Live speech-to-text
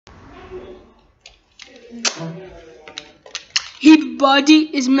Hey buddy,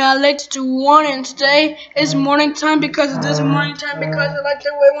 it's Malach to one, and today is morning time because it is morning time because I like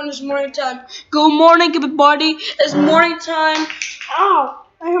the way when it's morning time. Good morning everybody, it's morning time. Ow,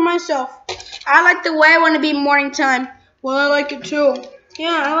 I hurt myself. I like the way when it be morning time. Well, I like it too.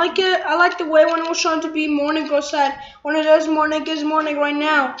 Yeah, I like it. I like the way when it was trying to be morning outside. When it is morning, it's morning right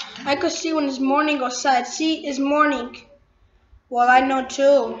now. I could see when it's morning outside. See, it's morning. Well, I know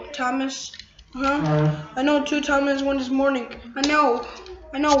too, Thomas. I know too, Thomas, when it's morning. I know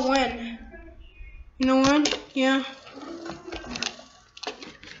when. You know when? Yeah.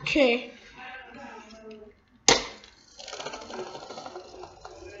 Okay.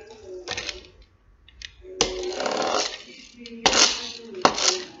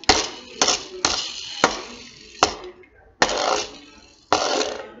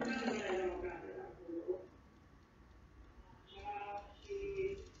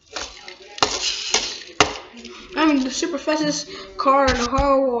 I'm the super fastest car in the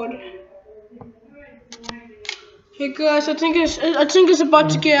whole world. Hey guys, I think it's about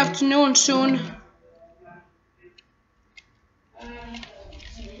to get afternoon soon.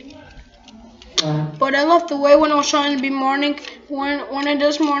 But I love the way when I was trying to be morning. When it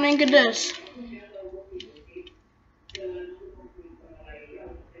is morning, it is.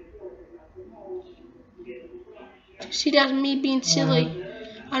 See, that's me being silly.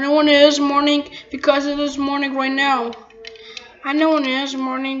 I know when it is morning because it is morning right now. I know when it is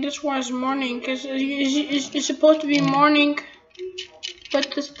morning. That's why it's morning. Cause it's supposed to be morning, but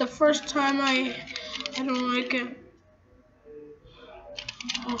this is the first time I don't like it.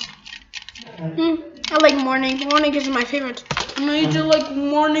 Oh. I like morning. Morning is my favorite. I know you do like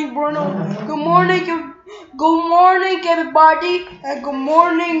morning, Bruno. Good morning, everybody, and good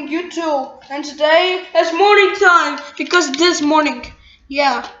morning, you too. And today is morning time because it is morning.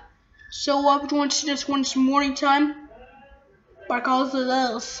 Yeah. So what want to see this when it's morning time? Because it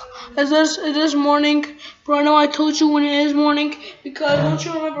is. It is morning. Bruno, I told you when it is morning because don't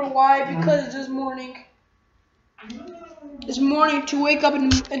you remember why? Because it is morning. It's morning to wake up in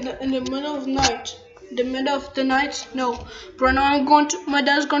the middle of the night. The middle of the night? No. Bruno, my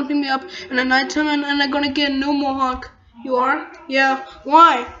dad's gonna pick me up in the nighttime and I'm gonna get a new mohawk. You are? Yeah.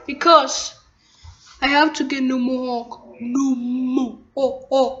 Why? Because I have to get a new mohawk.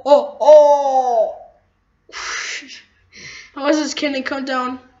 Oh. How is this candy come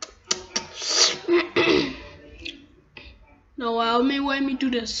down? No, let me do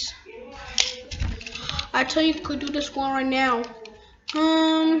this. I tell you could do this one right now.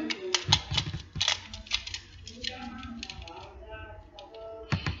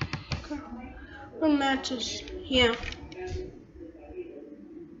 What matches? Yeah.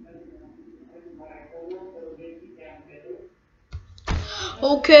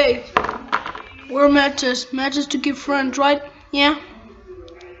 Okay. We're matches. Matches to give friends, right? Yeah.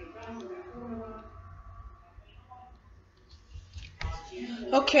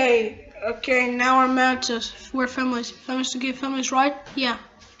 Okay, now we're matches. We're families. Families to give families, right? Yeah.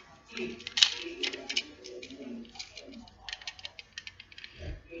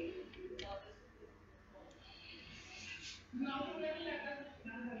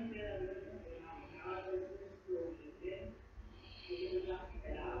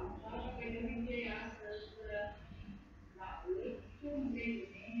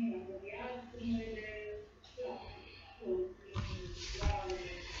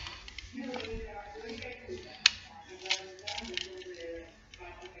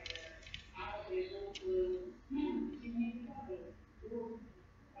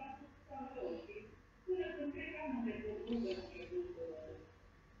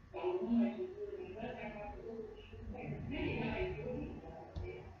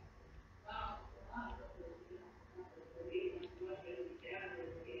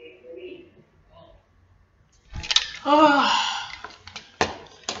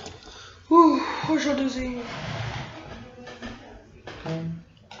 We're so dizzy.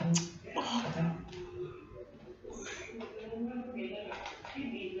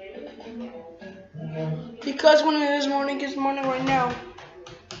 Because when it is morning, it's morning right now.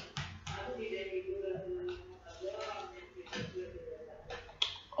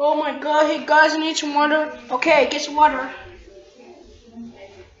 Oh my god, hey guys, I need some water. Okay, get some water.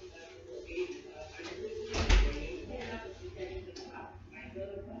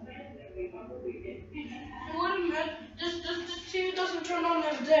 Wait a minute, this TV doesn't turn on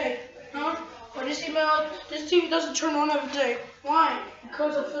every day. Huh? Or this TV doesn't turn on every day. Why?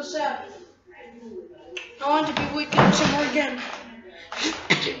 Because I feel sad. I want to be waking up somewhere again.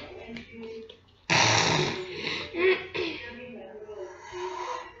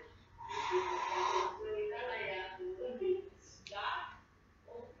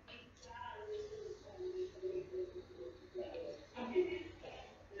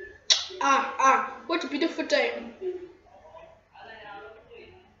 it's a beautiful day.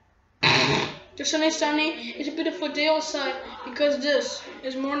 The sun is sunny. It's a beautiful day outside because this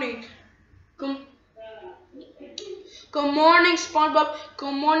is morning. Good, good morning, SpongeBob.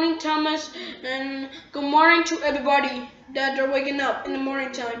 Good morning, Thomas, and good morning to everybody that are waking up in the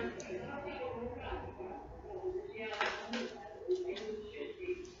morning time.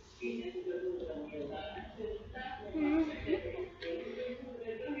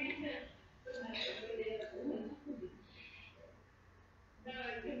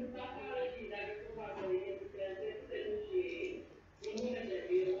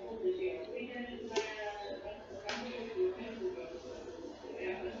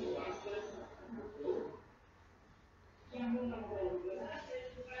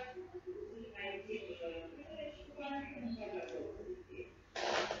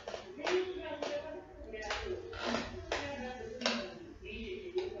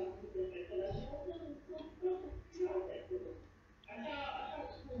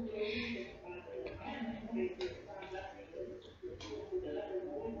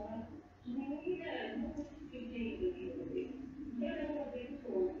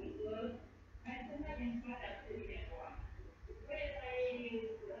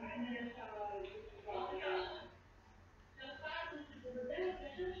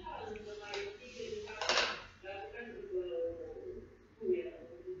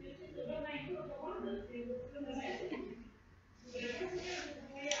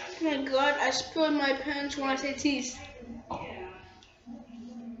 Oh my God, I spilled my pants when I say teeth.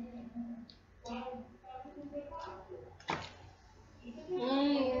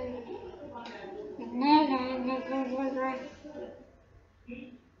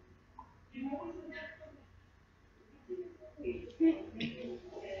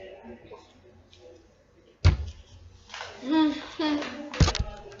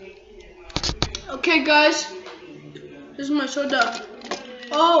 Okay, guys, this is my soda.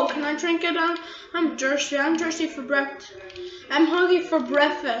 Oh, can I drink it? I'm thirsty. I'm thirsty for breakfast. I'm hungry for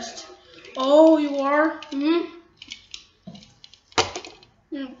breakfast. Oh, you are? Mm.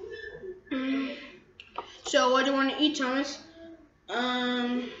 Mm. So, what do you want to eat, Thomas?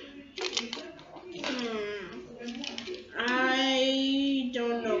 I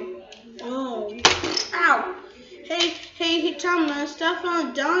don't know. Oh, ow! Hey, Thomas, stop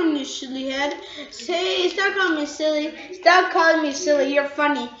falling down, you silly head. Say, stop calling me silly. Stop calling me silly. You're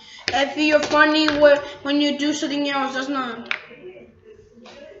funny. If you're funny when you do something else, that's not.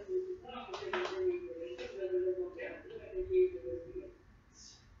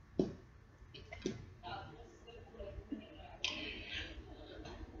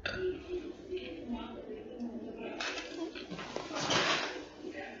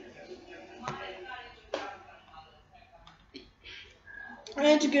 I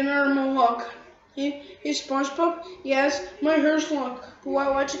need to get another mohawk. Hey, SpongeBob? Yes, my hair's long.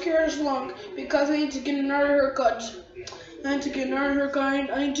 But why'd your hair's long? Because I need to get another haircut. I need to get another haircut.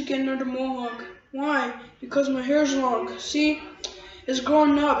 I need to get another mohawk. Why? Because my hair's long. See? It's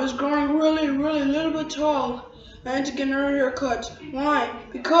growing up. It's growing really, really a little bit tall. I need to get another haircut. Why?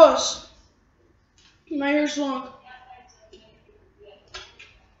 Because my hair's long.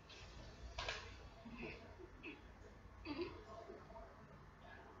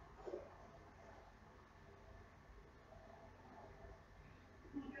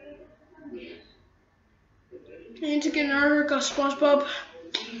 I need to get another haircut, SpongeBob.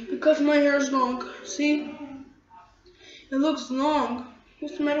 Because my hair's long. See? It looks long.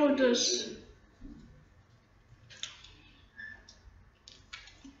 What's the matter with this?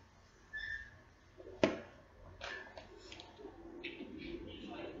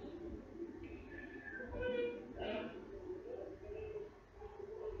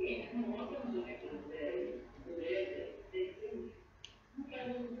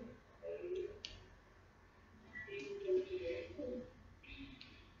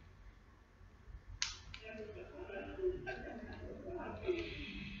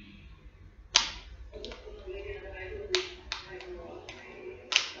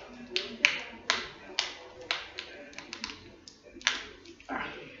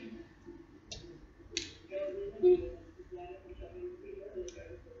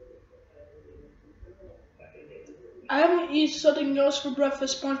 I haven't eaten something else for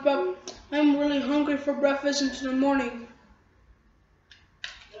breakfast, SpongeBob. I'm really hungry for breakfast into the morning.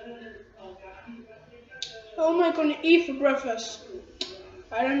 What am I going to eat for breakfast?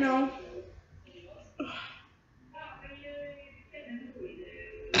 I don't know.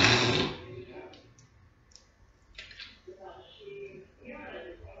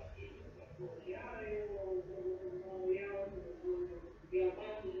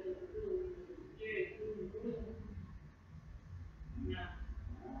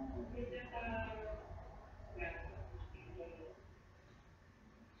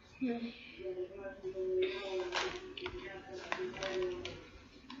 He's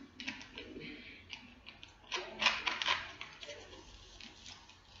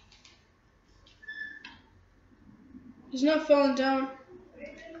not falling down.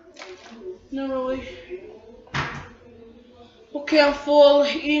 Not really. Okay, I'm full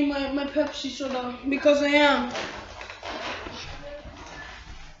eating my Pepsi soda because I am.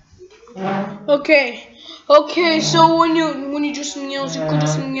 Okay. Okay, so when you do some nails, you could do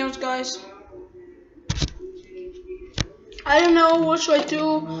some nails, guys. I don't know what should I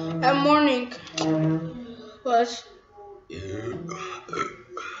do at morning. But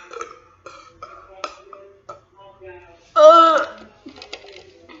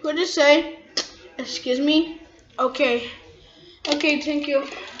what did it say? Excuse me? Okay. Okay, thank you.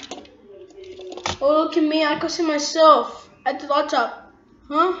 Oh, look at me, I can see myself at the laptop.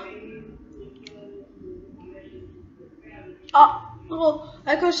 Huh? Oh,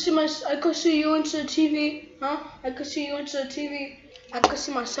 I can see you into the TV. Huh? I can see you into the TV. I can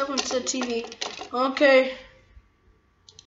see myself into the TV. Okay.